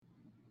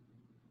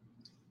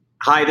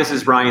Hi, this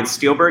is Ryan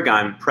Steelberg.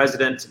 I'm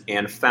president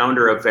and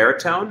founder of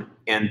Veritone,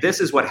 and this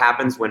is what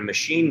happens when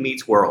machine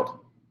meets world.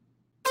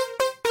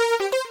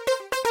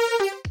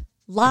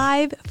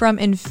 Live from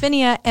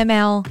Infinia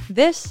ML,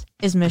 this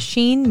is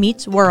Machine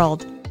Meets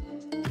World.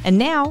 And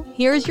now,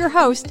 here's your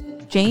host,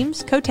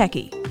 James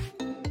Kotecki.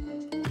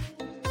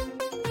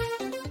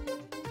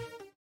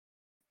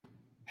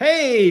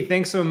 Hey,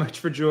 thanks so much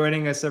for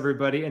joining us,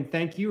 everybody. And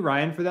thank you,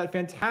 Ryan, for that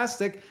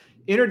fantastic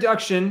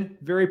introduction.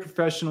 Very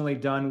professionally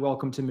done.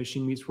 Welcome to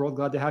Machine Meets World.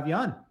 Glad to have you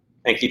on.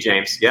 Thank you,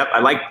 James. Yep,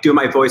 I like doing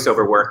my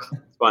voiceover work.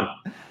 It's fun.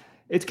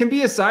 It can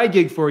be a side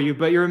gig for you,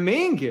 but your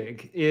main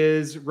gig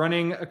is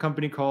running a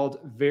company called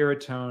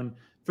Veritone.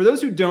 For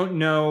those who don't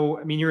know,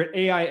 I mean, you're an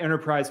AI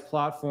enterprise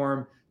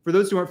platform. For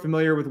those who aren't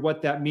familiar with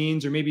what that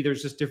means, or maybe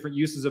there's just different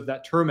uses of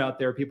that term out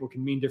there, people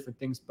can mean different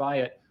things by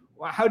it.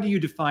 How do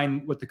you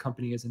define what the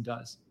company is and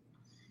does?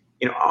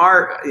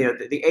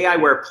 The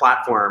aiWARE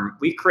platform,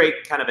 we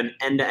create kind of an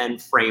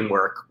end-to-end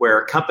framework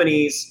where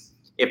companies,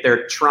 if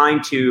they're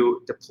trying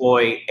to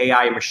deploy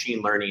AI and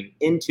machine learning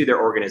into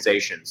their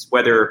organizations,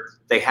 whether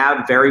they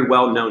have very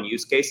well-known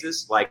use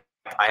cases, like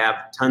I have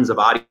tons of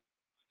audio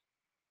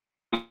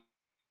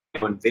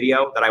and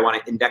video that I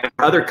want to index,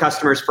 other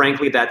customers,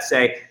 frankly, that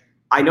say,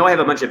 I know I have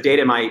a bunch of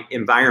data in my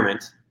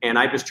environment, and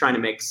I'm just trying to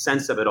make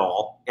sense of it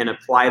all and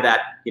apply that,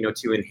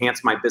 to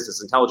enhance my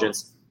business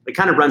intelligence. It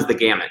kind of runs the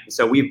gamut.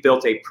 So we've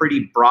built a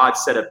pretty broad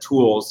set of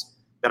tools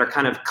that are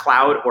kind of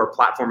cloud or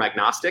platform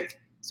agnostic.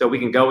 So we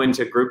can go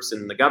into groups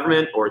in the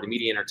government or the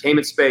media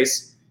entertainment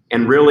space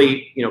and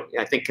really,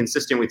 I think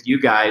consistent with you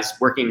guys,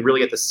 working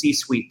really at the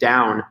C-suite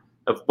down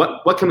of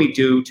what can we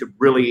do to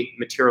really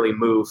materially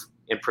move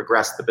and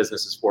progress the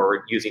businesses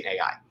forward using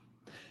AI.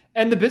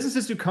 And the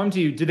businesses who come to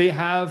you, do they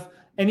have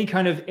any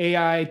kind of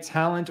AI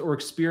talent or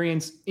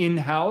experience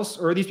in-house?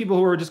 Or are these people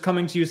who are just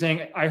coming to you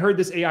saying, I heard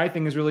this AI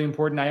thing is really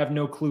important, I have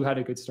no clue how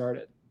to get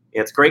started?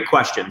 Yeah, it's a great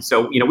question.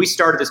 So, we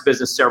started this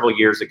business several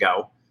years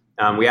ago.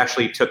 We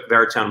actually took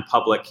Veritone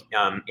public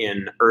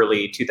in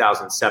early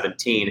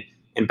 2017.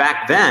 And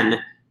back then,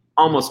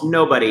 almost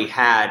nobody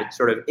had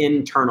sort of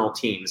internal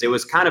teams. It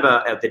was kind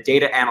of the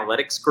data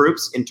analytics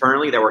groups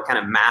internally that were kind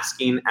of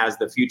masking as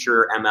the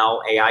future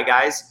ML AI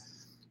guys.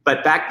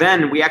 But back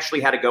then, we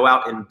actually had to go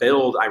out and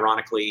build,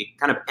 ironically,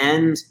 kind of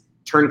end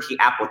turnkey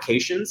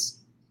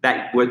applications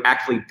that were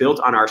actually built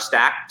on our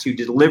stack to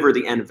deliver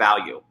the end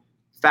value.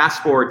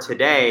 Fast forward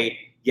today,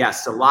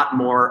 yes, a lot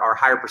more or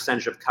higher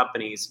percentage of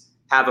companies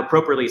have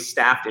appropriately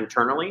staffed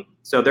internally.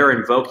 So they're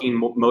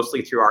invoking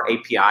mostly through our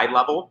API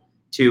level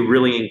to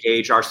really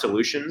engage our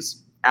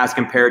solutions as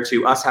compared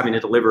to us having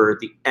to deliver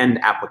the end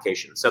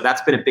application. So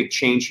that's been a big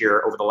change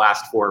here over the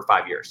last 4 or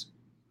 5 years.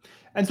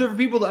 And so for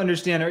people to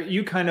understand, are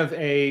you kind of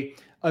a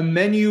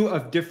menu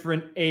of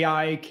different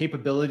AI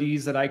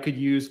capabilities that I could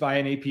use via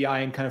an API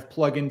and kind of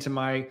plug into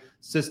my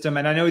system?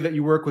 And I know that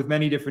you work with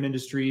many different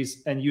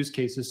industries and use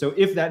cases. So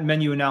if that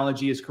menu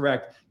analogy is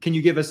correct, can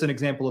you give us an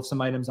example of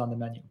some items on the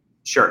menu?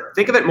 Sure.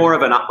 Think of it more of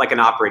like an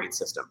operating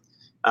system.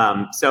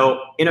 So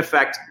in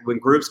effect, when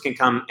groups can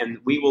come and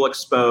we will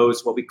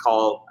expose what we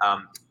call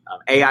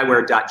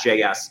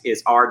aiware.js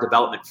is our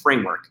development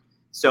framework.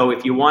 So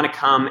if you want to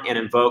come and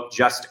invoke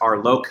just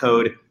our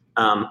low-code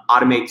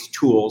automates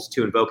tools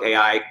to invoke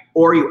AI,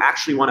 or you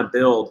actually want to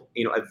build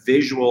a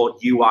visual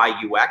UI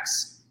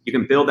UX, you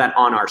can build that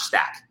on our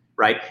stack,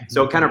 right?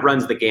 So it kind of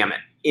runs the gamut.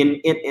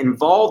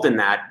 Involved in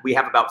that, we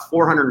have about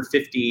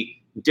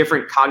 450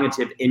 different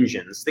cognitive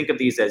engines. Think of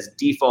these as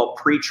default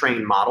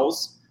pre-trained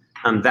models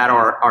that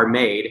are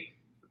made.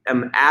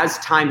 As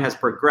time has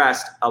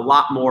progressed, a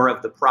lot more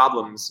of the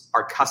problems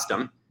are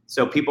custom.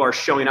 So people are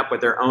showing up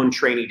with their own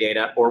training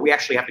data, or we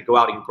actually have to go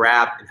out and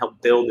grab and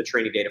help build the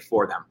training data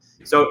for them.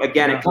 So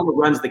again, it kind of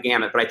runs the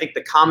gamut, but I think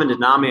the common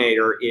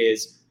denominator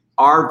is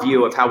our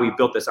view of how we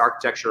built this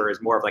architecture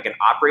is more of like an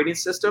operating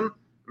system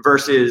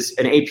versus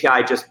an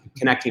API just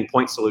connecting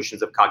point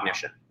solutions of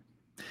cognition.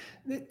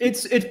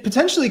 It's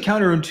potentially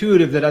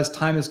counterintuitive that as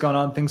time has gone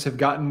on, things have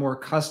gotten more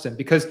custom,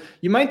 because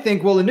you might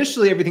think, well,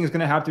 initially everything is going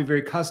to have to be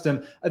very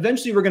custom.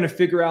 Eventually, we're going to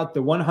figure out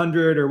the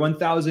 100 or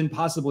 1,000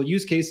 possible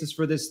use cases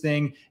for this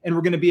thing, and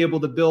we're going to be able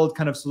to build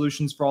kind of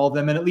solutions for all of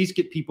them and at least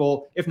get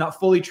people, if not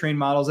fully trained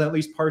models, and at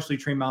least partially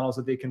trained models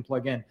that they can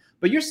plug in.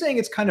 But you're saying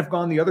it's kind of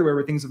gone the other way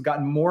where things have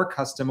gotten more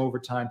custom over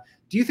time.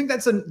 Do you think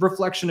that's a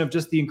reflection of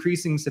just the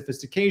increasing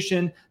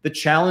sophistication? The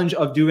challenge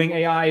of doing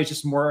AI is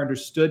just more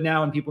understood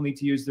now and people need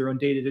to use their own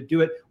data to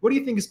do it. What do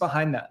you think is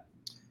behind that?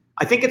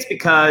 I think it's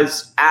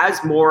because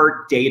as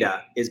more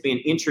data is being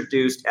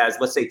introduced as,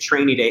 let's say,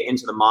 training data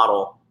into the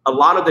model, a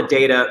lot of the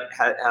data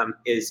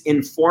is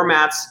in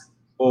formats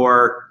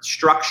or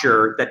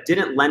structure that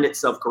didn't lend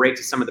itself great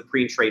to some of the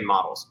pre-trained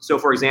models. So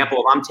for example,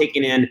 if I'm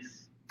taking in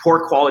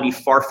poor quality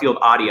far field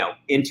audio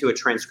into a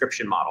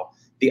transcription model,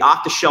 the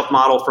off-the-shelf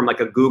model from like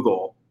a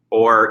Google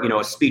or a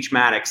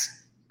Speechmatics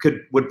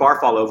would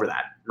barf all over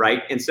that,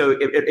 right? And so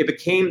it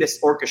became this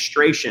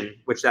orchestration,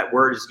 which that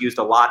word is used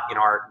a lot in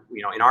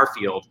our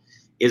field,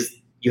 is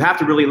you have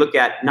to really look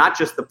at not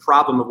just the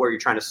problem of where you're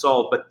trying to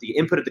solve, but the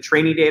input of the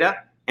training data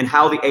and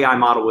how the AI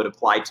model would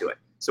apply to it.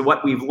 So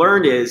what we've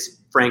learned is,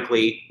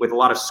 frankly, with a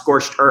lot of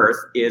scorched earth,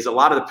 is a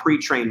lot of the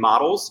pre-trained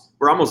models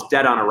were almost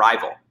dead on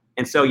arrival.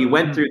 And so you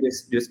went through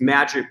this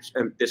magic,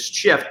 this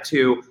shift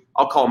to,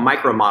 I'll call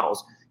micro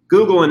models.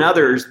 Google and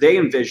others, they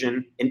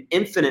envision an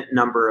infinite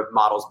number of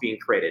models being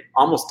created,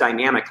 almost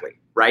dynamically,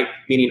 right?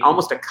 Meaning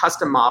almost a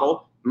custom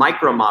model,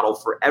 micro model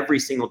for every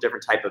single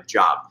different type of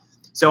job.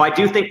 So I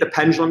do think the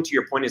pendulum, to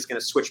your point, is going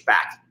to switch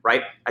back,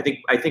 right? I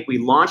think we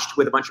launched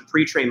with a bunch of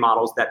pre-trained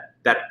models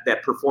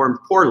that performed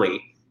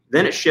poorly.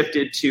 Then it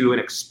shifted to an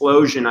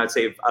explosion, I'd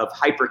say, of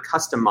hyper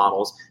custom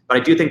models. But I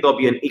do think there'll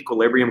be an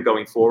equilibrium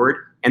going forward.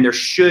 And there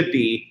should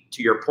be,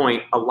 to your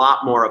point, a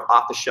lot more of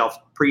off-the-shelf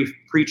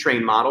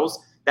pre-trained models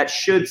that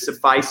should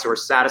suffice or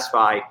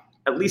satisfy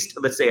at least,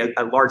 let's say,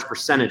 a large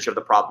percentage of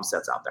the problem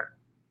sets out there.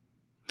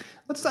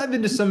 Let's dive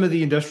into some of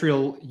the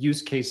industrial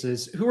use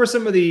cases. Who are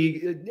some of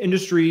the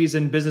industries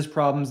and business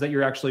problems that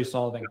you're actually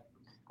solving?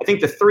 I think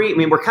the three,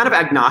 we're kind of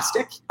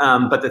agnostic,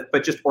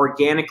 but just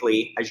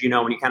organically, as you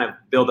know, when you kind of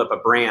build up a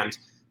brand,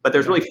 but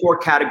there's really four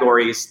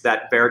categories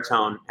that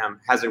Veritone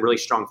has a really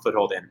strong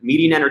foothold in.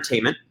 Media and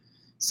entertainment.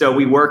 So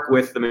we work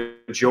with the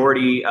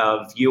majority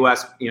of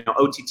US,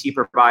 OTT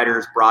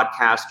providers,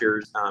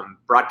 broadcasters,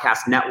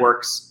 broadcast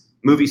networks,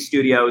 movie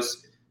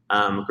studios,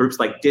 groups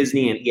like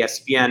Disney and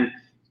ESPN.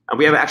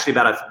 We have actually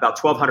about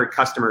 1,200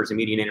 customers in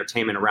media and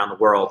entertainment around the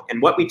world.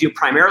 And what we do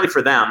primarily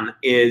for them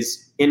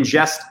is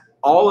ingest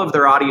all of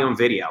their audio and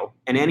video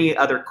and any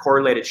other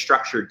correlated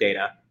structured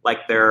data,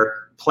 like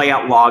their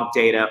playout log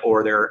data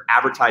or their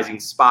advertising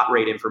spot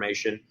rate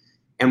information.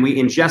 And we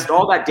ingest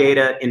all that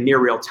data in near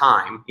real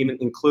time, even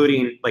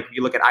including, like, if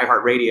you look at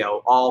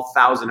iHeartRadio, all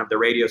 1,000 of the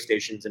radio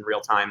stations in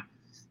real time.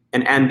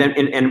 And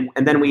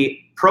then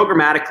we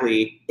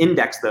programmatically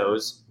index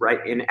those, right,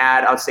 and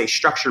add, I would say,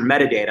 structured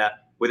metadata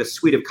with a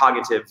suite of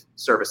cognitive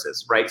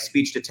services, right?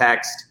 Speech to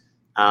text,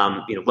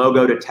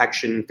 logo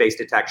detection, face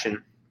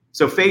detection.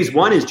 So phase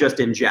one is just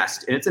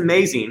ingest. And it's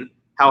amazing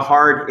how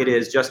hard it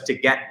is just to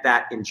get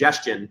that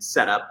ingestion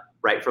set up,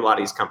 right, for a lot of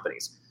these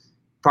companies.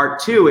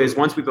 Part two is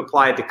once we've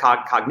applied the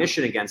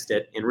cognition against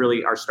it and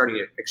really are starting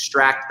to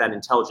extract that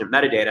intelligent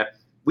metadata,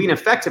 we in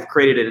effect have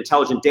created an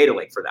intelligent data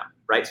lake for them,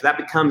 right? So that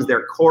becomes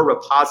their core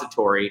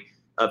repository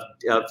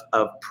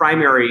of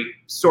primary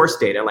source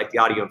data, like the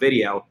audio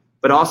video,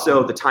 but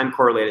also the time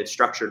correlated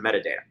structured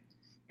metadata.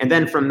 And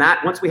then from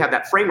that, once we have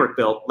that framework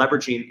built,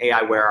 leveraging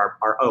aiWARE,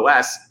 our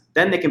OS,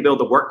 then they can build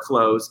the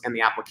workflows and the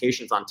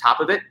applications on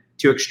top of it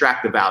to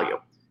extract the value.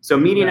 So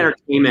media and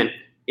entertainment,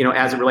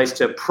 as it relates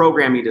to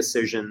programming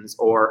decisions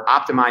or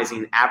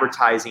optimizing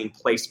advertising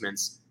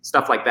placements,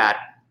 stuff like that,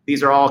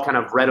 these are all kind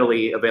of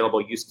readily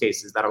available use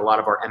cases that a lot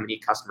of our M&E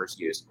customers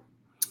use.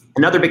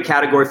 Another big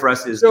category for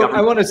us is government.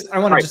 I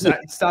want to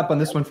just stop on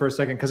this one for a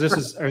second,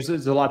 because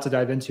there's a lot to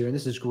dive into, and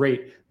this is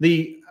great.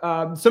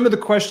 Some of the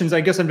questions,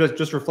 I guess I'm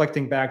just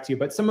reflecting back to you,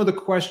 but some of the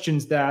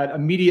questions that a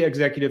media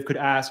executive could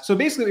ask. So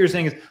basically what you're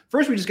saying is,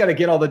 first we just got to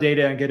get all the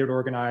data and get it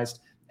organized.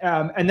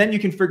 And then you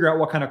can figure out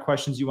what kind of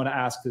questions you want to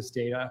ask this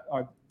data,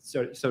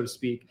 so to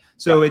speak.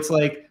 So it's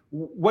like,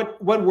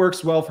 what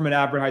works well from an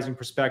advertising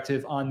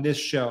perspective on this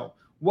show?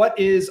 What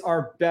is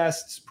our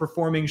best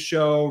performing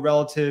show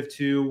relative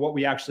to what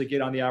we actually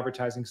get on the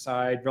advertising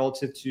side,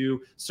 relative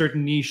to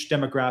certain niche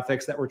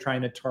demographics that we're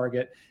trying to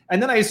target?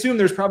 And then I assume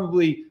there's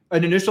probably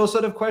an initial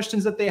set of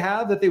questions that they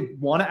have that they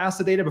want to ask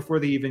the data before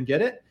they even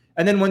get it.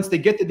 And then once they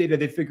get the data,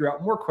 they figure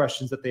out more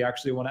questions that they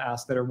actually want to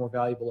ask that are more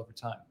valuable over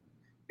time.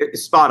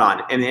 Spot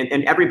on.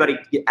 And everybody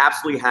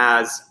absolutely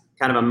has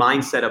kind of a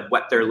mindset of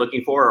what they're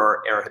looking for,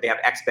 or they have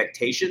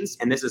expectations.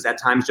 And this is at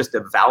times just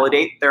to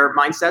validate their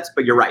mindsets.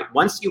 But you're right.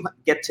 Once you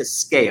get to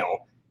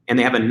scale and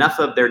they have enough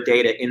of their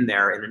data in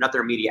there and enough of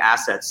their media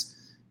assets,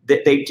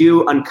 that they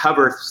do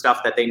uncover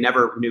stuff that they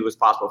never knew was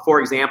possible. For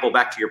example,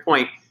 back to your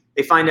point,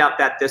 they find out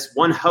that this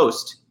one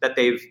host that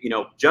they've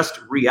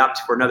just re-upped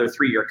for another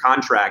 3-year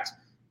contract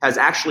has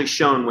actually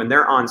shown, when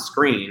they're on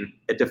screen,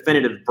 a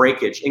definitive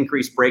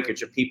increased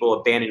breakage of people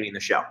abandoning the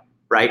show.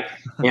 Right.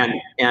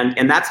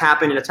 And that's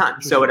happened a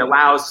ton. So it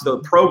allows the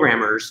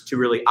programmers to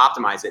really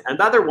optimize it.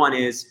 Another one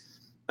is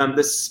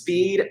the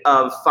speed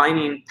of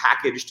finding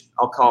packaged,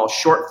 I'll call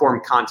short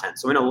form content.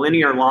 So in a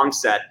linear long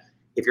set,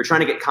 if you're trying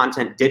to get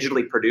content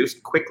digitally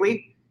produced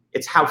quickly,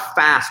 it's how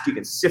fast you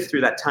can sift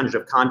through that tonnage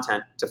of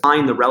content to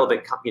find the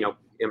relevant,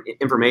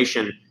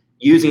 information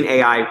using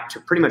AI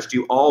to pretty much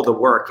do all the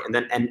work. And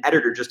then an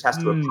editor just has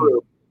to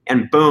approve,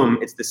 and boom,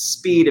 it's the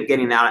speed of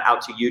getting that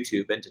out to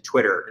YouTube and to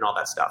Twitter and all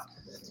that stuff.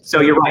 So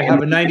you're right. I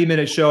have a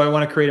 90-minute show. I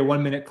want to create a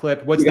 1-minute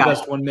clip. What's the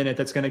best 1 minute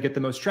that's going to get the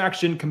most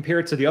traction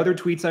compared to the other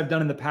tweets I've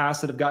done in the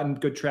past that have gotten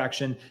good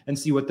traction, and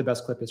see what the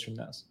best clip is from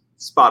those?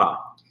 Spot on.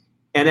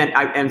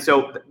 And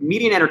so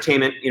media and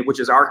entertainment, which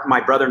is my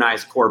brother and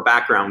I's core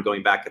background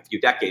going back a few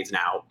decades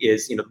now,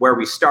 is where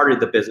we started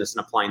the business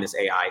and applying this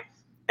AI.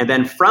 And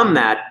then from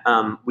that,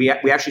 we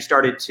actually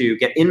started to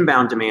get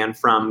inbound demand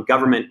from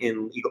government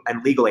and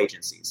legal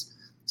agencies.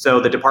 So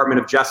the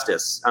Department of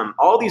Justice,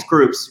 all these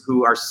groups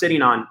who are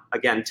sitting on,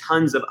 again,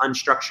 tons of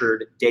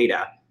unstructured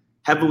data,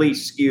 heavily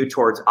skewed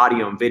towards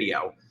audio and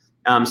video,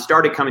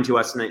 started coming to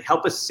us and then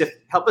help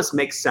us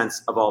make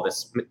sense of all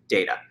this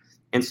data.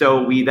 And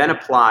so we then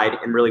applied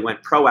and really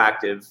went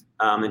proactive.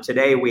 And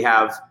today we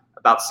have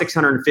about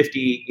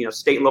 650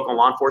 state and local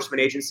law enforcement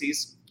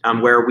agencies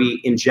where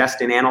we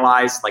ingest and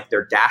analyze like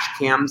their dash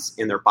cams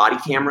in their body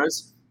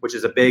cameras, which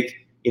is a big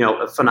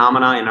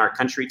phenomena in our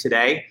country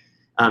today.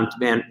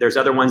 And there's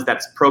other ones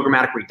that's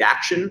programmatic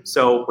redaction.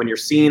 So when you're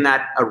seeing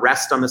that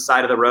arrest on the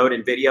side of the road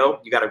in video,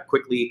 you got to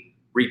quickly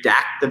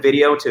redact the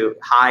video to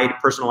hide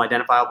personal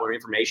identifiable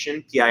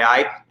information,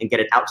 PII, and get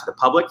it out to the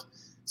public.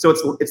 So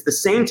it's the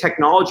same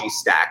technology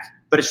stack,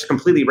 but it's a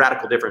completely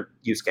radical different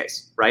use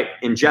case, right?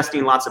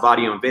 Ingesting lots of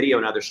audio and video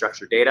and other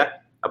structured data,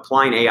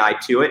 applying AI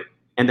to it,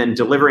 and then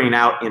delivering it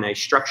out in a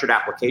structured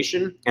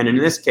application. And in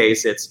this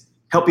case, it's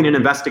helping an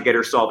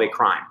investigator solve a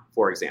crime,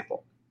 for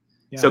example.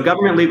 Yeah. So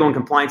government, legal, and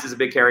compliance is a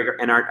big area,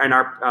 and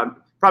our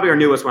probably our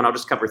newest one, I'll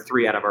just cover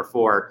 3 out of our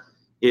 4,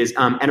 is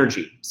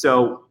energy.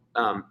 So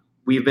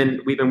we've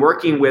been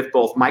working with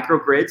both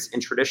microgrids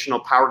and traditional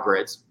power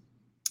grids,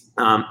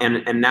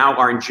 and now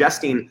are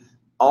ingesting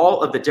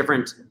all of the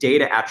different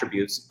data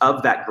attributes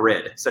of that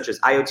grid, such as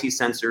IoT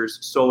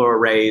sensors, solar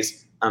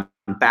arrays,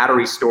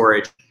 battery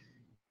storage,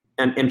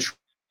 and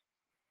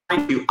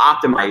trying to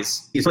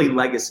optimize these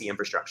legacy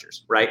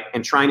infrastructures, right?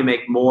 And trying to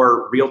make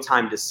more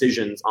real-time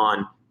decisions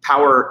on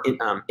power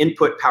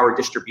input, power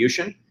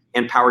distribution,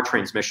 and power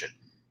transmission.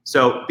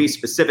 So be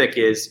specific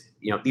is,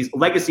 these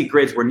legacy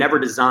grids were never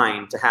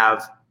designed to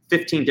have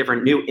 15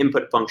 different new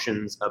input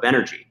functions of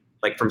energy,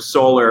 like from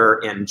solar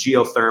and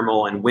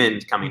geothermal and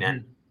wind coming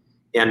in.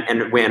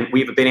 And when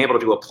we've been able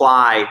to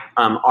apply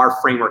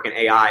our framework and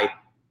AI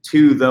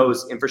to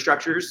those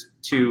infrastructures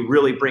to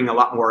really bring a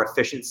lot more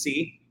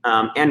efficiency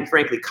and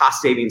frankly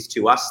cost savings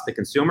to us, the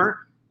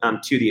consumer,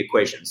 to the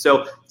equation.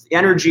 So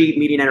energy,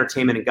 media and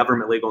entertainment, and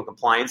government, legal, and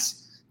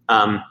compliance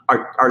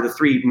are the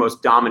 3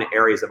 most dominant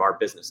areas of our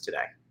business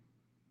today.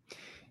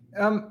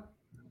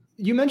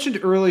 You mentioned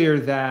earlier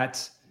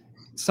that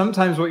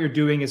sometimes what you're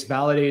doing is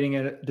validating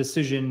a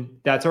decision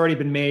that's already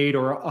been made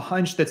or a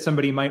hunch that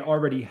somebody might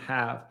already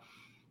have.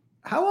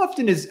 How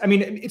often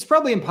it's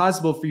probably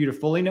impossible for you to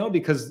fully know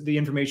because the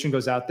information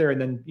goes out there and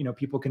then,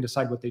 people can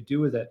decide what they do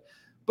with it.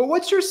 But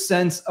what's your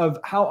sense of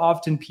how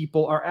often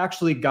people are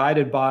actually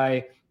guided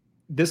by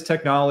this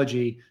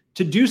technology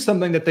to do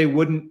something that they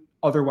wouldn't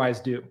otherwise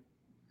do?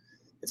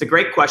 It's a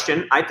great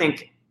question. I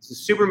think the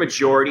super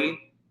majority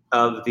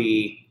of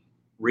the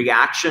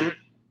reaction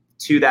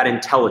to that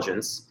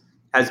intelligence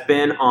has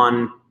been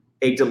on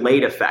a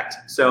delayed effect.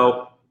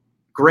 So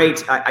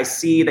great, I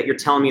see that you're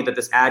telling me that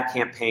this ad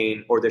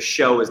campaign or this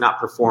show is not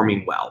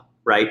performing well,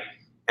 right?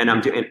 And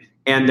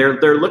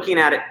they're looking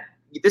at it.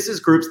 This is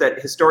groups that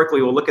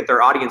historically will look at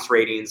their audience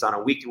ratings on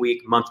a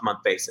week-to-week, month-to-month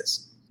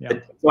basis. Yeah.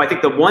 So I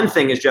think the one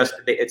thing is just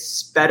it's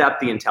sped up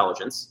the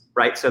intelligence,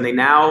 right? So they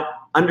now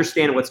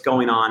understand what's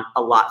going on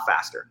a lot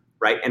faster,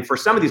 right? And for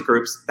some of these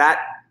groups,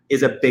 that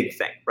is a big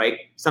thing, right?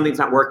 Something's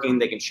not working,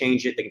 they can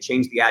change it, they can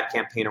change the ad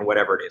campaign or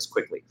whatever it is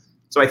quickly.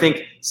 So I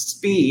think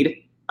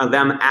speed of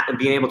them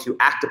being able to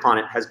act upon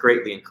it has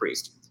greatly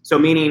increased. So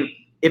meaning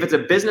if it's a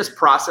business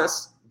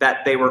process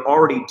that they were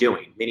already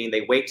doing, meaning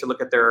they wait to look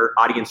at their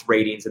audience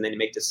ratings and then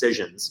make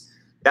decisions,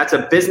 that's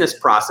a business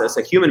process,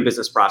 a human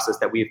business process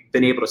that we've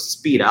been able to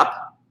speed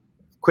up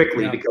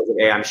quickly because of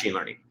AI machine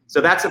learning.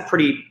 So that's a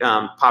pretty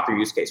popular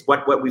use case.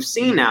 What we've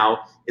seen now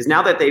is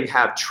now that they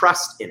have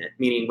trust in it,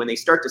 meaning when they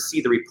start to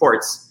see the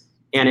reports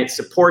and it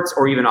supports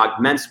or even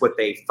augments what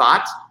they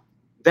thought,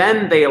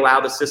 then they allow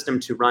the system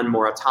to run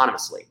more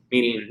autonomously,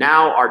 meaning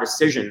now our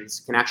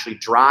decisions can actually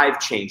drive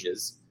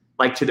changes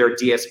like to their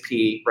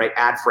DSP, right,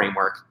 ad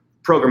framework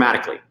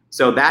programmatically.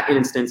 So that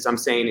instance, I'm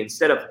saying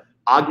instead of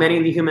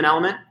augmenting the human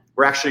element,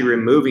 we're actually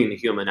removing the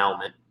human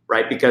element,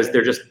 right? Because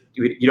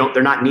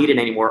they're not needed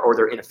anymore or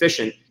they're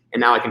inefficient. And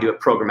now I can do it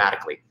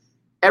programmatically.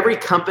 Every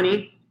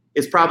company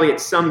is probably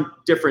at some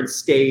different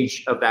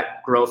stage of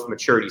that growth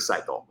maturity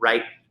cycle,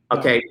 right?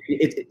 Okay,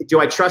 do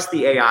I trust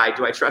the AI?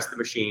 Do I trust the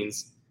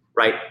machines,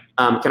 right?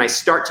 Can I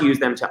start to use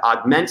them to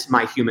augment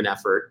my human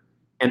effort?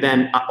 And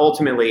then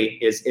ultimately,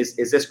 is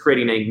this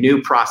creating a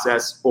new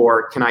process,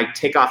 or can I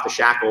take off the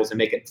shackles and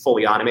make it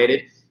fully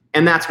automated?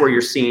 And that's where you're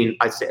seeing,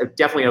 I'd say,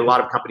 definitely a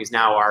lot of companies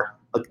now are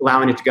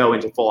allowing it to go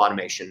into full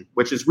automation,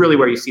 which is really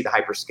where you see the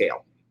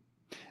hyperscale.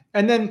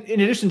 And then in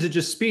addition to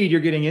just speed,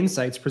 you're getting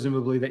insights,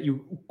 presumably, that it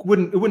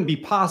wouldn't be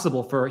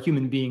possible for a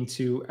human being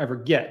to ever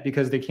get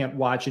because they can't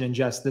watch and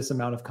ingest this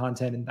amount of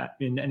content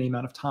in any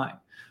amount of time,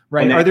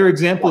 right? Are there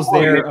examples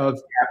there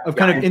of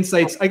kind of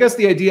insights? I guess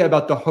the idea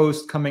about the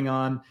host coming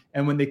on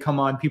and when they come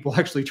on, people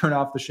actually turn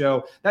off the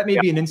show, that may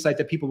be an insight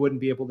that people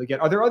wouldn't be able to get.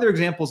 Are there other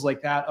examples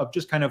like that of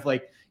just kind of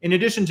like, in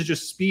addition to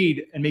just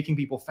speed and making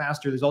people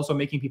faster, there's also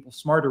making people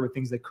smarter with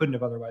things they couldn't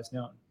have otherwise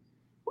known?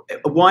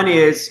 One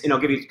is, I'll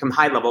give you some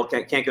high level,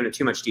 can't go into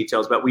too much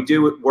details, but we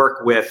do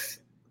work with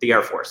the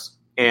Air Force.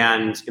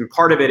 And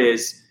part of it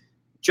is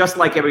just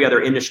like every other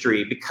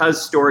industry,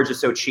 because storage is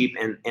so cheap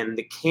and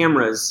the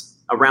cameras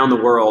around the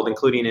world,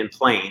 including in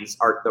planes,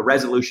 the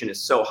resolution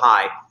is so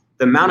high,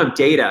 the amount of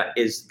data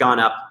is gone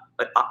up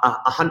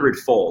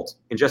 100-fold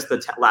in just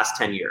the last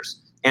 10 years.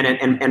 And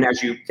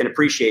as you can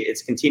appreciate,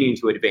 it's continuing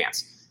to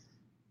advance.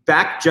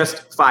 Back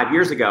just 5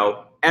 years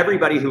ago,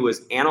 everybody who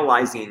was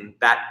analyzing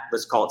that,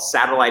 let's call it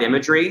satellite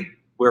imagery,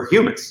 were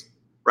humans,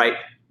 right?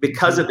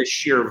 Because of the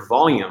sheer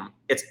volume,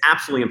 it's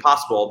absolutely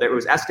impossible. There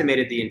was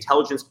estimated the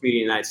intelligence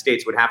community in the United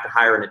States would have to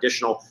hire an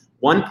additional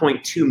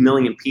 1.2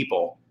 million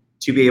people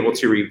to be able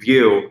to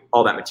review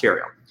all that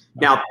material.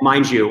 Now,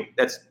 mind you,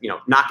 that's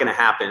not going to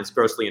happen. It's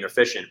grossly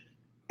inefficient.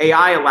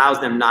 AI allows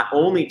them not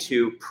only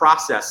to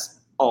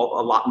process a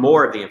lot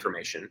more of the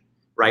information,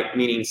 right?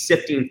 Meaning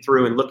sifting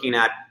through and looking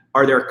at,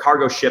 are there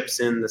cargo ships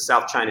in the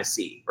South China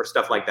Sea or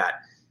stuff like that,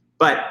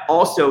 but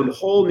also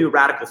whole new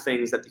radical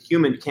things that the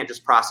human can't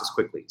just process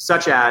quickly,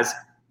 such as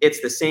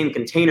it's the same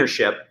container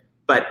ship,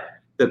 but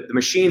the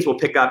machines will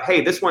pick up,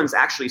 hey, this one's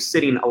actually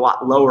sitting a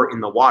lot lower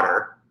in the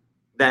water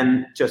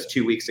than just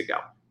 2 weeks ago,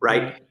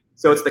 right?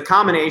 So it's the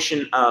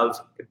combination of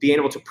being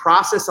able to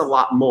process a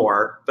lot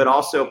more, but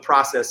also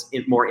process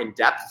it more in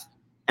depth,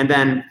 and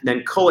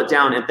then cull it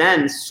down and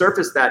then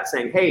surface that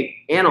saying, hey,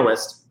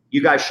 analysts,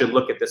 you guys should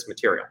look at this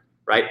material,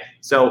 right?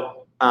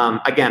 So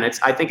again,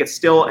 I think it's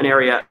still an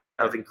area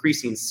of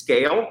increasing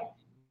scale,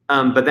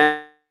 but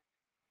then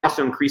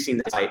also increasing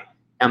the site,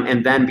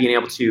 and then being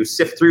able to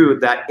sift through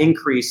that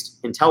increased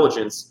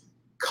intelligence,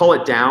 cull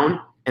it down,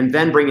 and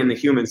then bring in the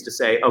humans to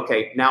say,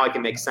 okay, now I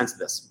can make sense of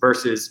this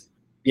versus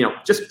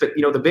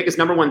the biggest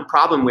number one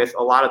problem with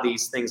a lot of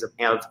these things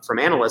from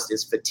analysts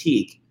is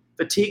fatigue.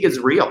 Fatigue is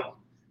real,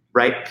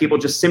 right? People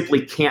just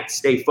simply can't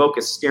stay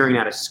focused staring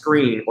at a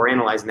screen or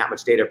analyzing that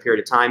much data a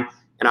period of time.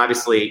 And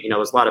obviously,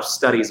 there's a lot of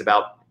studies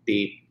about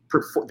the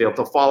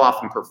fall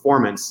off in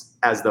performance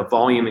as the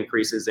volume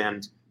increases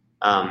and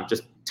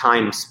just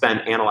time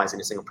spent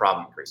analyzing a single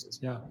problem increases.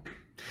 Yeah.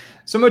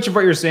 So much of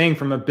what you're saying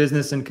from a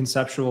business and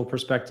conceptual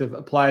perspective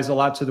applies a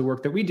lot to the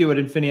work that we do at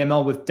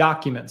InfiniML with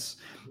documents.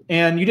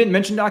 And you didn't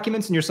mention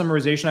documents in your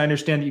summarization. I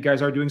understand that you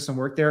guys are doing some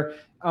work there.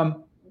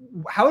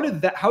 How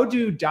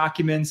do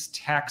documents,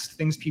 text,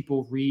 things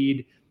people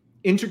read,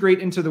 integrate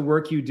into the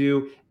work you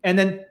do? And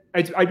then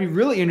I'd be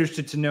really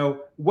interested to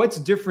know what's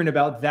different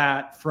about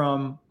that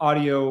from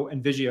audio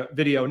and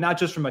video, not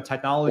just from a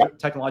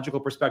technological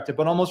perspective,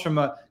 but almost from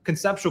a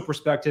conceptual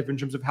perspective in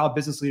terms of how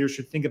business leaders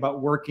should think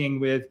about working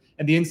with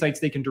and the insights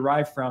they can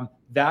derive from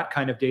that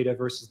kind of data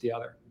versus the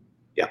other.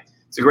 Yeah,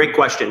 it's a great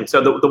question.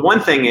 So the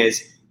one thing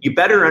is you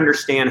better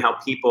understand how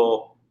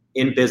people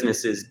in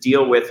businesses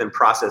deal with and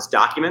process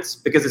documents,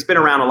 because it's been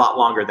around a lot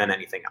longer than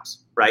anything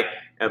else, right?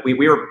 We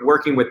were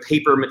working with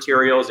paper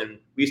materials, and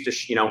we used to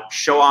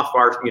show off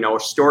our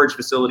storage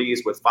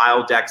facilities with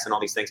file decks and all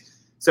these things.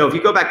 So if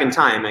you go back in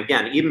time,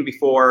 again, even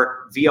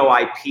before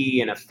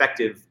VoIP and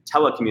effective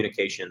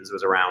telecommunications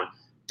was around,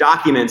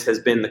 documents has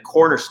been the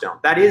cornerstone.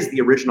 That is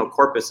the original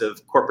corpus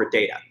of corporate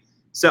data.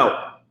 So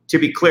to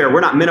be clear,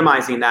 we're not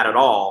minimizing that at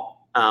all.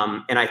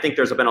 And I think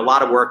there's been a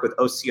lot of work with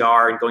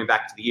OCR and going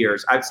back to the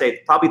years. I would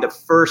say probably the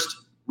first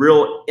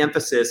real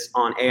emphasis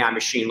on AI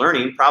machine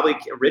learning probably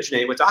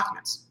originated with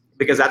documents,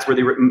 because that's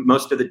where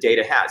most of the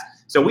data has.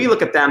 So we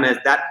look at them as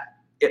that.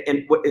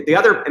 And the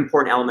other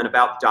important element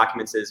about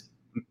documents is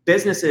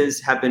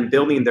businesses have been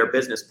building their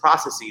business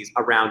processes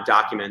around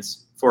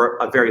documents for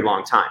a very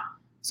long time.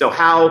 So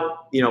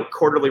how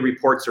quarterly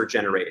reports are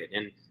generated,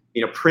 and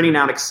printing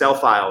out Excel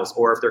files,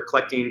 or if they're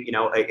collecting,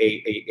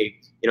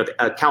 the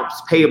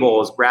accounts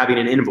payables, grabbing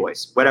an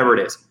invoice, whatever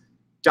it is.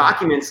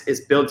 Documents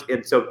is built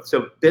in. So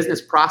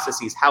business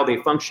processes, how they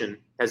function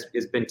has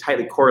been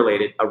tightly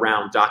correlated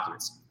around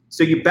documents.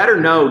 So you better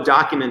know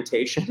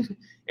documentation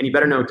and you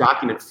better know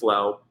document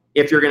flow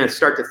if you're going to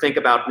start to think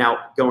about now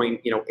going,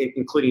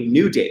 including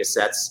new data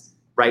sets,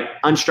 right?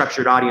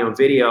 Unstructured audio and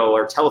video,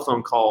 or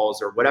telephone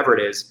calls, or whatever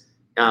it is.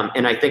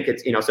 And I think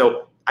it's,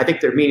 so I think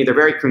they're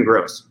very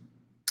congruous.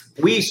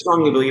 We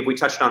strongly believe, we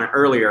touched on it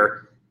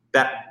earlier,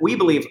 that we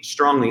believe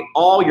strongly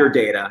all your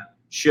data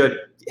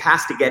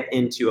has to get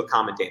into a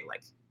common data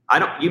lake.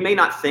 You may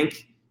not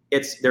think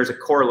there's a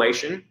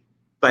correlation,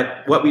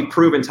 but what we've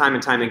proven time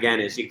and time again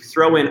is you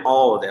throw in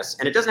all of this,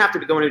 and it doesn't have to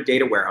be going to a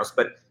data warehouse,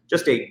 but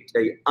just a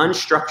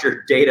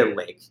unstructured data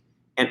lake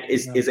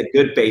is a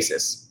good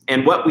basis.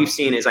 And what we've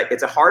seen is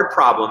it's a hard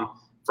problem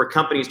for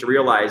companies to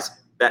realize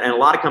that, and a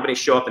lot of companies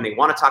show up and they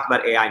want to talk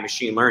about AI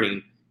machine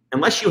learning,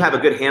 unless you have a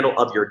good handle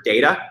of your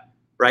data,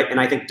 right? And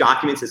I think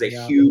documents is a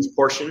huge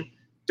portion.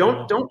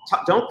 Don't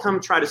come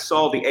try to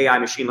solve the AI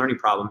machine learning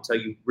problem until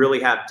you really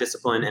have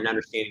discipline and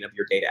understanding of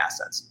your data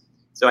assets.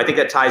 So I think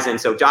that ties in.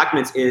 So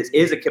documents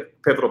is a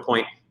pivotal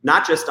point,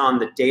 not just on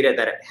the data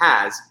that it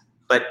has,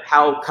 but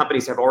how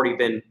companies have already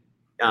been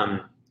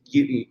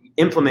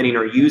implementing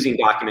or using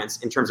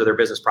documents in terms of their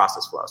business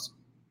process flows.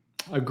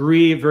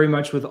 Agree very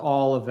much with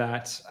all of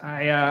that.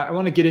 I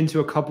want to get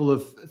into a couple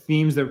of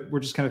themes that we're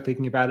just kind of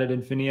thinking about at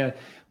Infinia.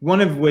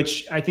 One of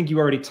which I think you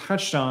already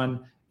touched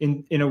on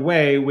in a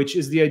way, which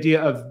is the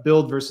idea of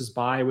build versus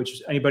buy,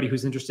 which anybody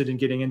who's interested in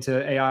getting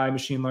into AI,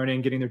 machine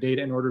learning, getting their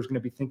data in order is going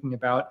to be thinking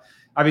about.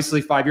 Obviously,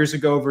 5 years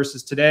ago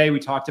versus today, we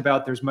talked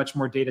about there's much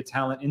more data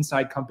talent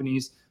inside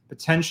companies,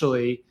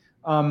 potentially.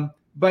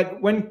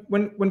 But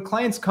when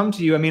clients come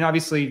to you, I mean,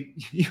 obviously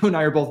you and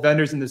I are both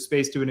vendors in this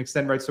space to an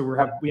extent, right? So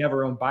we have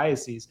our own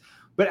biases.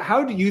 But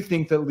how do you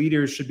think that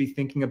leaders should be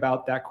thinking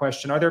about that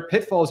question? Are there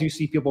pitfalls you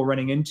see people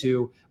running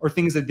into, or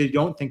things that they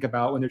don't think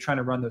about when they're trying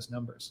to run those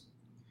numbers?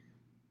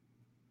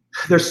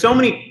 There's so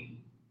many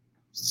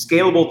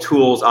scalable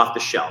tools off the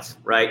shelf,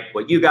 right?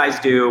 What you guys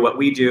do, what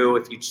we do,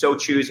 if you so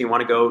choose, you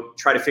want to go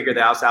try to figure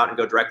the house out and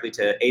go directly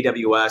to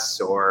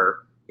AWS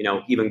or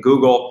even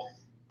Google.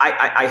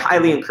 I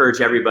highly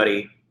encourage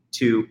everybody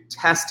to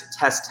test.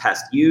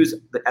 Use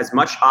as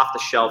much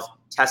off-the-shelf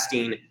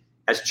testing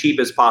as cheap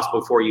as possible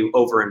before you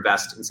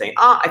overinvest and say,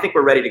 I think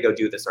we're ready to go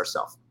do this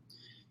ourselves.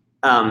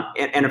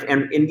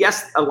 And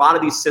yes, a lot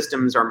of these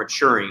systems are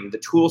maturing. The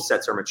tool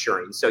sets are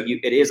maturing. So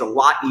it is a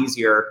lot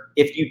easier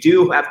if you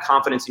do have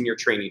confidence in your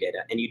training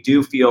data and you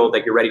do feel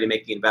that you're ready to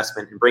make the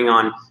investment and bring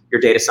on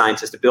your data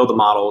scientists to build the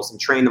models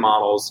and train the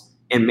models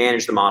and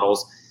manage the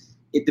models.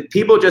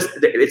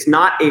 It's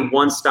not a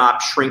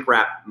one-stop shrink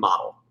wrap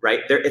model,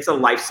 right? It's a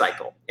life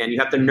cycle, and you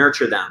have to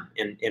nurture them.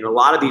 And in a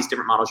lot of these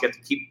different models, you have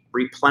to keep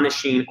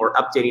replenishing or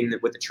updating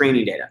with the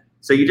training data.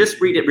 So you just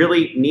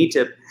really need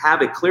to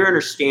have a clear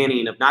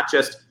understanding of not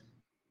just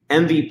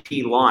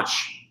MVP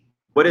launch.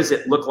 What does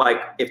it look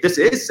like if this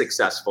is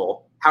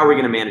successful? How are we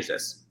going to manage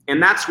this?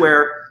 And that's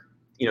where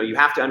you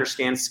have to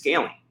understand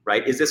scaling,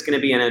 right? Is this going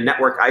to be in a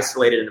network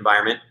isolated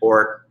environment,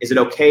 or is it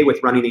okay with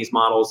running these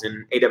models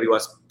in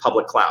AWS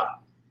public cloud?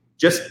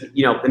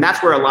 And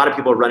that's where a lot of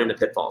people run into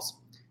pitfalls.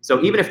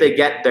 So even if they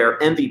get their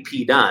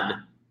MVP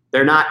done,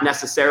 they're not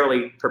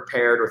necessarily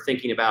prepared or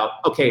thinking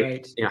about,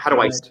 okay, how do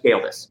I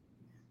scale this?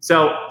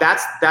 So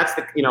that's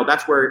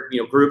where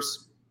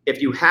groups,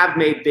 if you have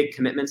made big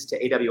commitments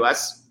to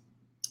AWS,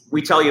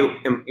 we tell you,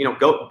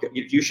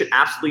 you should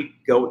absolutely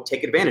go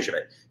take advantage of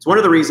it. It's one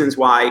of the reasons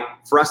why,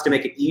 for us to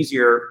make it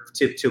easier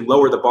to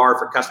lower the bar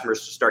for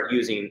customers to start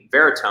using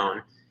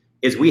Veritone,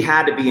 is we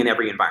had to be in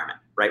every environment,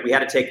 right? We had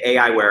to take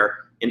aiWARE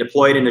and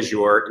deploy it in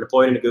Azure, and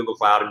deploy it into Google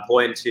Cloud, and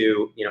deploy it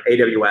into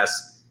AWS,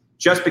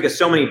 just because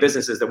so many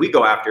businesses that we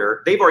go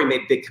after, they've already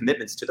made big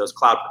commitments to those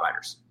cloud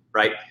providers,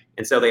 right?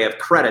 And so they have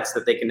credits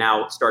that they can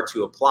now start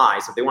to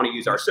apply. So if they want to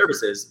use our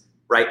services,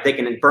 right, they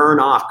can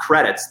burn off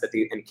credits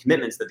and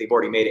commitments that they've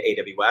already made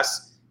to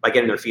AWS by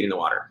getting their feet in the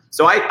water.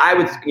 So I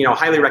would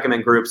highly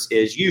recommend groups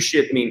is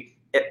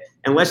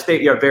unless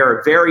they are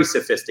very, very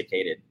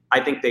sophisticated, I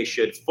think they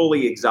should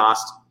fully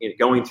exhaust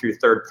going through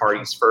third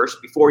parties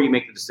first before you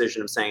make the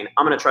decision of saying,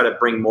 I'm going to try to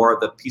bring more of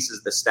the pieces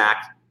of the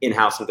stack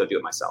in-house and go do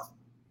it myself.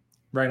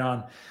 Right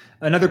on.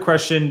 Another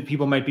question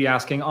people might be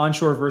asking,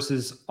 onshore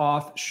versus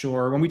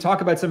offshore. When we talk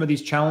about some of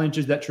these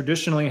challenges that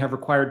traditionally have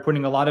required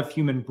putting a lot of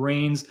human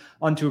brains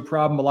onto a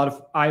problem, a lot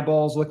of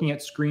eyeballs looking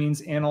at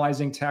screens,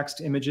 analyzing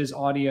text, images,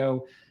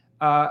 audio,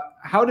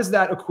 how does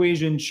that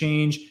equation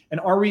change? And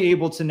are we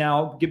able to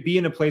now be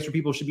in a place where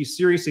people should be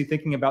seriously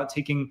thinking about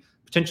taking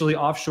potentially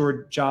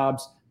offshore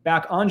jobs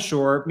back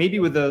onshore, maybe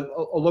with a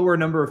lower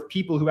number of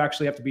people who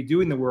actually have to be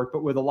doing the work,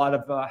 but with a lot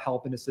of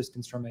help and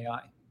assistance from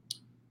AI?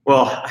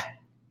 Well,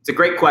 it's a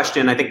great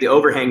question. I think the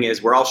overhang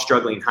is we're all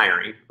struggling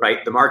hiring,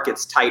 right? The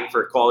market's tight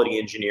for quality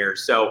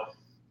engineers. So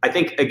I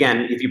think,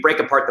 again, if you break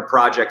apart the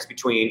projects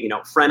between,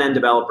 front-end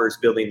developers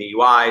building the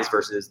UIs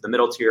versus the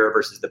middle tier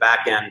versus the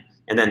back end,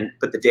 and then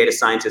put the data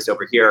scientists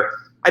over here,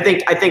 I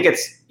think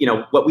it's,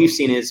 what we've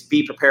seen is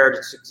be prepared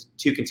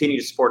to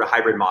continue to support a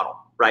hybrid model,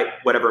 right?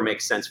 Whatever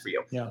makes sense for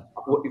you. Yeah.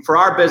 For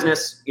our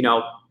business,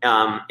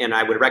 and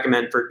I would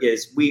recommend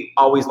is we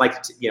always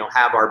like to,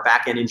 have our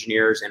back-end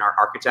engineers and our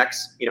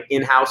architects,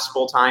 in-house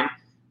full-time.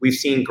 We've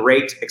seen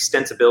great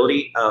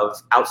extensibility of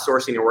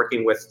outsourcing and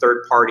working with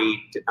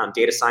third-party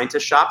data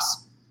scientist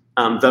shops,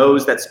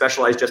 those that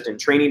specialize just in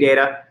training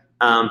data,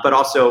 but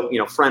also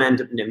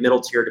front-end and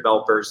middle-tier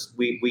developers.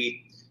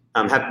 We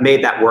have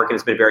made that work, and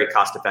it's been very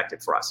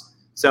cost-effective for us.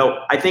 So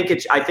I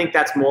think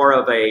that's more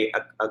of a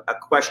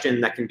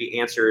question that can be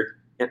answered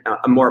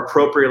more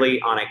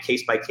appropriately on a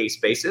case-by-case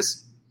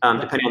basis,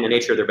 depending on the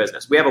nature of their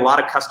business. We have a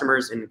lot of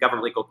customers in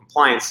government legal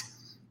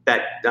compliance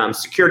that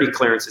security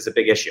clearance is a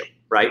big issue,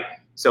 right?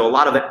 So a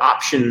lot of the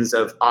options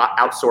of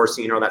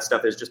outsourcing or that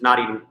stuff is just not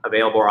even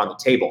available or on the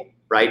table,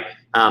 right?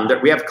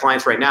 That we have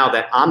clients right now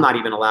that I'm not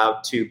even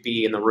allowed to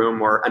be in the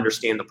room or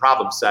understand the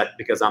problem set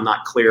because I'm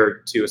not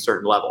cleared to a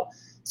certain level.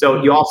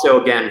 So you also,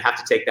 again, have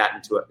to take that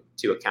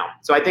into account.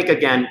 So I think,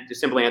 again, the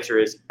simple answer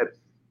is,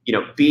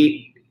 if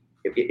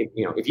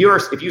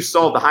you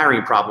solve the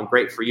hiring problem,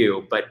 great for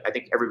you. But I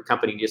think every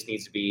company just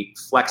needs to be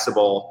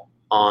flexible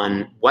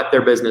on what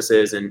their business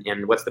is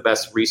and what's the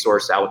best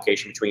resource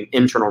allocation between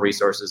internal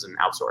resources and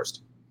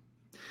outsourced.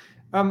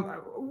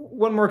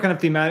 One more kind of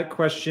thematic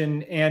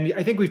question, and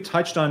I think we've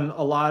touched on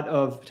a lot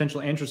of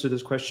potential answers to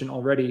this question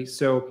already.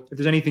 So if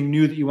there's anything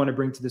new that you want to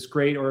bring to this,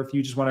 great, or if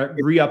you just want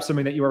to re-up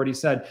something that you already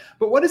said.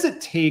 But what does it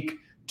take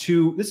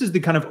this is the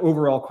kind of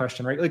overall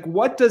question, right? Like,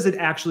 what does it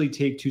actually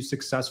take to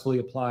successfully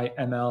apply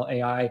ML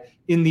AI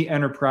in the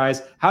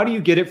enterprise? How do you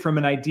get it from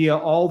an idea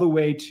all the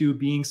way to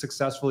being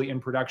successfully in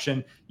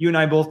production? You and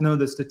I both know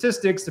the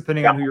statistics,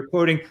 depending on who you're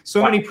quoting.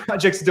 So many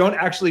projects don't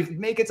actually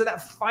make it to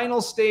that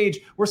final stage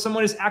where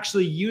someone is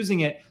actually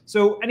using it.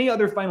 So any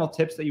other final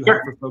tips that you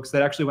have for folks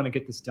that actually want to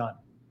get this done?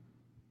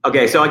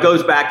 Okay, so it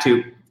goes back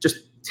to just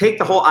take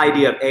the whole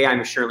idea of AI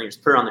machine learning,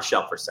 just put it on the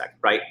shelf for a second,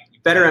 right? You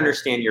better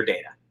understand your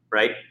data,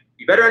 right?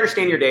 You better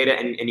understand your data,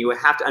 and you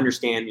have to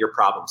understand your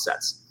problem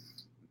sets.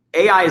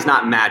 AI is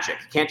not magic.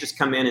 You can't just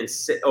come in and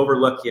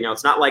overlook,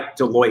 it's not like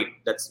Deloitte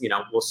that's,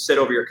 will sit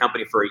over your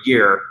company for a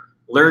year,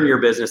 learn your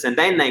business, and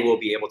then they will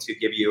be able to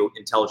give you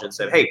intelligence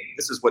of, hey,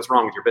 this is what's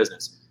wrong with your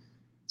business.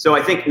 So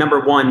I think number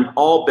one,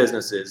 all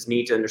businesses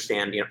need to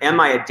understand, am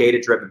I a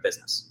data-driven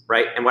business,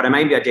 right? And what I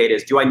mean by data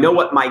is, do I know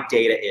what my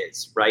data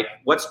is, right?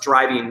 What's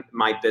driving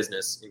my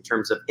business in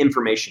terms of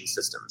information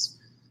systems?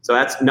 So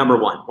that's number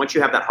one, once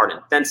you have that hardened.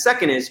 Then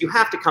second is you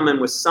have to come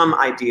in with some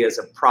ideas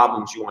of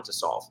problems you want to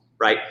solve,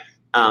 right?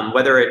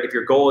 If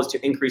your goal is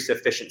to increase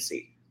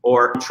efficiency,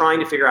 or I'm trying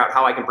to figure out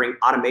how I can bring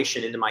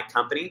automation into my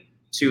company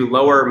to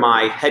lower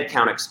my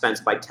headcount expense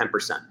by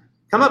 10%.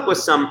 Come up with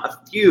a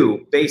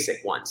few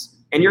basic ones,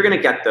 and you're going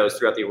to get those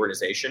throughout the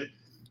organization.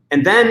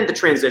 And then the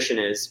transition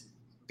is,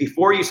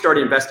 before you start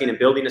investing in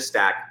building a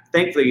stack,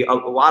 thankfully, a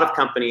lot of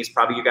companies,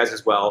 probably you guys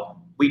as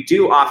well, we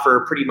do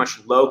offer pretty much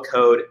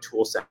low-code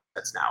tool sets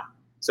now.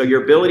 So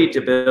your ability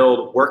to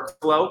build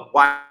workflow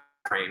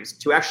wireframes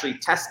to actually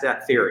test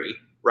that theory,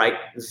 right,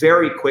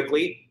 very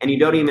quickly, and you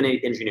don't even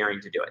need engineering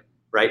to do it,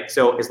 right?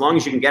 So as long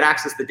as you can get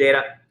access to the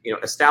data,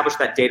 establish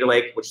that data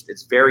lake, which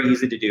is very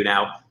easy to do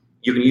now.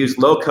 You can use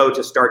low-code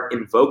to start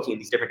invoking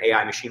these different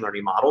AI machine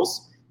learning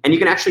models, and you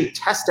can actually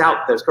test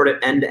out those sort of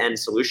end-to-end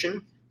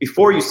solution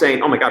before you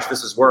saying, oh my gosh,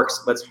 this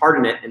works, let's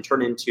harden it and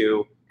turn it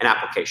into an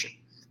application.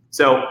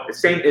 So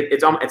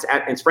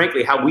it's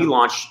frankly how we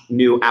launch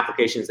new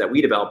applications that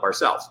we develop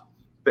ourselves.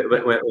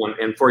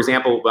 And for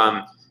example,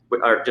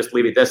 just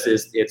leave it this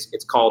is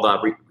it's called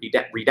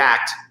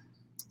Redact,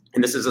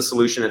 and this is a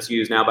solution that's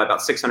used now by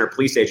about 600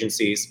 police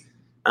agencies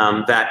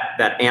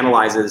that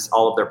analyzes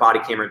all of their body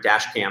camera and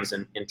dash cams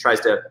and tries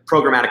to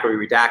programmatically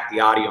redact the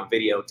audio and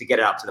video to get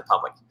it out to the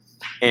public.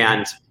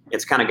 And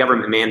it's kind of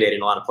government mandated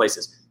in a lot of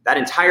places. That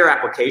entire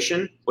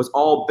application was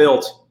all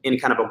built in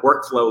kind of a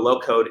workflow,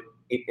 low-code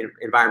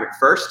environment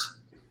first,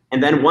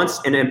 and then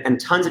and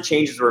tons of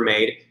changes were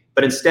made.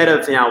 But instead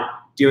of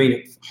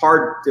doing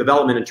hard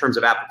development in terms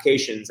of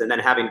applications and then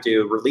having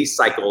to release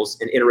cycles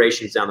and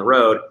iterations down the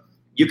road,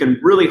 you can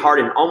really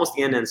harden almost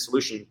the end-to-end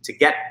solution to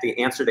get the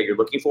answer that you're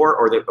looking for,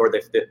 or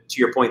to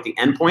your point, the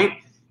endpoint,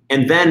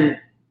 and then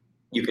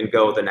you can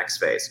go the next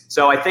phase.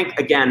 So I think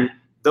again,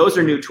 those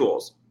are new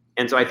tools.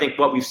 And so I think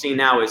what we've seen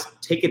now is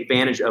take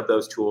advantage of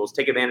those tools,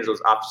 take advantage of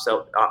those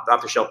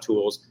off-the-shelf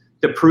tools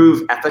to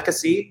prove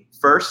efficacy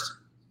first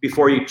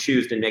before you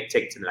choose to take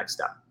it to the next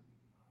step.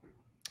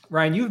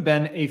 Ryan, you've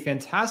been a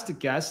fantastic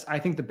guest. I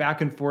think the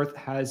back and forth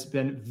has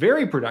been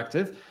very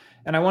productive.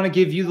 And I want to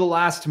give you the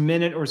last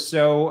minute or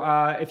so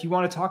if you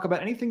want to talk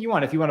about anything you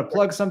want. If you want to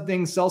plug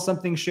something, sell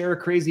something, share a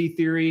crazy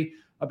theory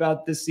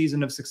about this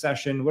season of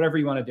Succession, whatever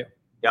you want to do.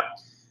 Yep.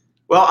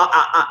 Well,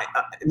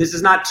 this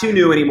is not too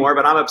new anymore,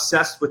 but I'm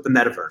obsessed with the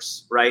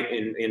metaverse, right?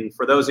 And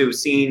for those who've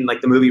seen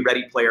like the movie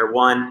Ready Player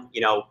One,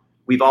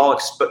 we've all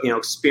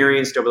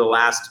experienced over the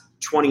last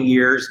 20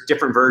 years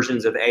different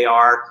versions of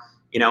AR,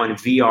 and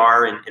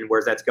VR and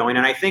where that's going.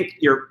 And I think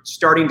you're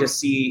starting to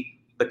see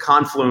the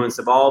confluence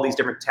of all these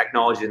different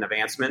technologies and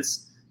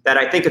advancements that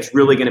I think it's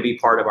really going to be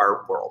part of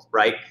our world,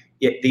 right?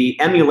 The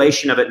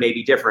emulation of it may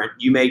be different.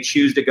 You may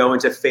choose to go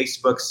into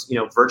Facebook's,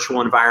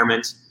 virtual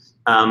environment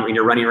when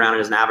you're running around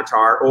as an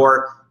avatar,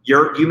 or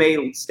you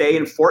may stay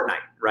in Fortnite,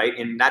 right?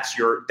 And that's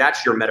your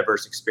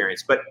metaverse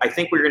experience. But I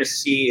think what you're going to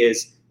see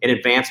is an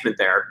advancement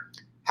there.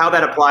 How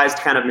that applies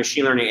to kind of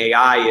machine learning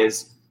AI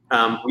is,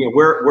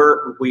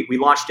 we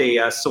launched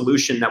a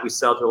solution that we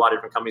sell to a lot of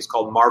different companies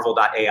called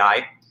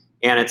Marvel.ai,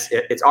 and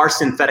it's our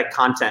synthetic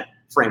content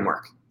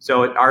framework.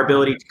 So our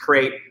ability to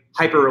create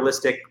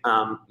hyper-realistic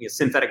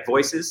synthetic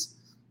voices.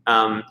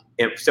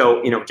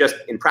 Just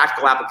in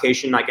practical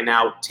application, I can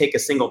now take a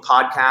single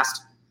podcast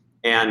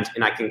and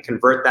I can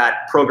convert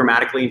that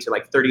programmatically into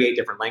like 38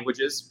 different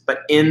languages,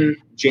 but in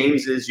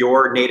James's,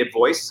 your native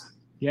voice.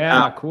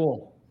 Yeah,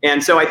 cool.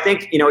 And so I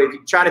think, if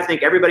you try to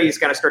think, everybody's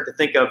got to start to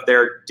think of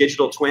their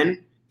digital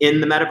twin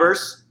in the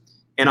metaverse.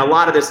 And a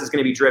lot of this is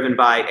going to be driven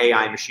by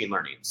AI and machine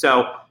learning.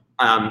 So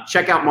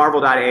check out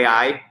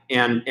Marvel.ai.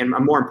 And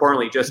more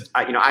importantly,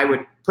 I would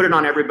put it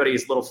on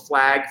everybody's little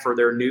flag for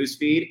their news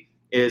feed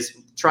is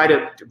try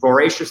to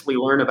voraciously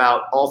learn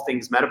about all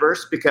things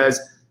metaverse, because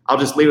I'll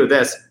just leave with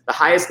this. The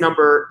highest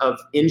number of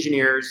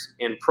engineers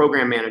and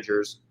program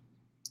managers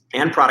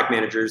and product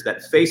managers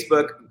that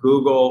Facebook,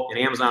 Google, and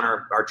Amazon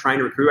are trying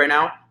to recruit right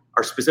now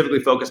are specifically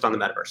focused on the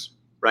metaverse,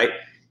 right?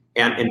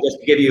 And just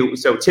to give you,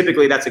 so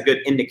typically that's a good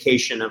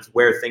indication of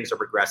where things are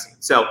progressing.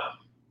 So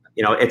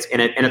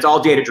it's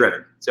all data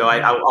driven. So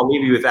I'll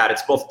leave you with that.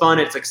 It's both fun,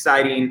 it's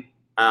exciting.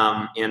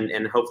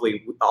 And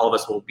hopefully all of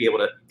us will be able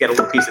to get a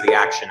little piece of the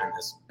action in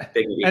this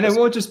big ecosystem. And it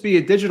won't just be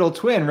a digital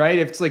twin, right?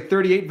 If it's like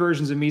 38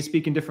 versions of me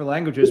speaking different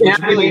languages, which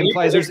really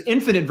implies there's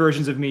infinite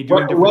versions of me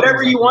doing different whatever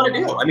things. you want to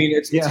do. I mean,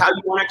 it's how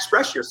you want to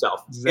express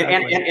yourself.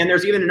 Exactly. And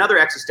there's even another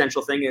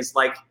existential thing is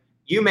like,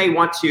 you may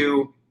want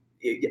to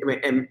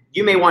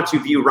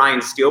view Ryan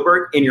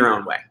Steelberg in your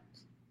own way,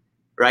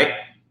 right?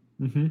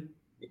 Mm-hmm.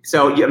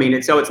 So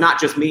it's not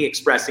just me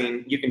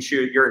expressing. You can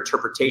choose your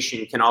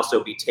interpretation can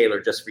also be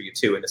tailored just for you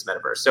too in this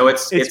metaverse. So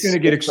it's going to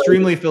get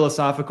extremely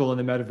philosophical in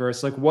the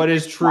metaverse. Like, what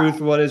is truth?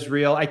 What is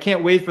real? I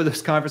can't wait for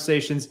those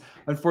conversations.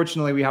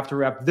 Unfortunately, we have to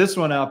wrap this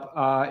one up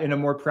in a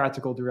more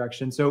practical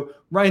direction. So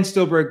Ryan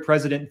Steelberg,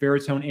 President,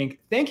 Veritone Inc.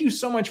 Thank you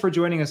so much for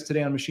joining us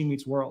today on Machine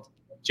Meets World.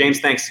 James,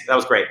 thanks. That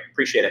was great.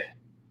 Appreciate it.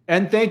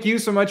 And thank you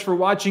so much for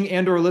watching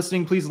and or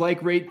listening. Please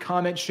like, rate,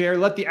 comment, share.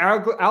 Let the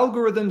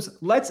algorithms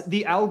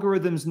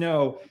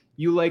know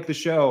you like the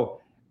show.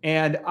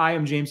 And I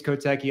am James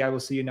Kotecki. I will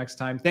see you next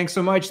time. Thanks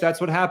so much.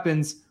 That's what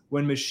happens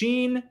when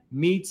Machine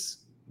Meets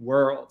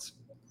World.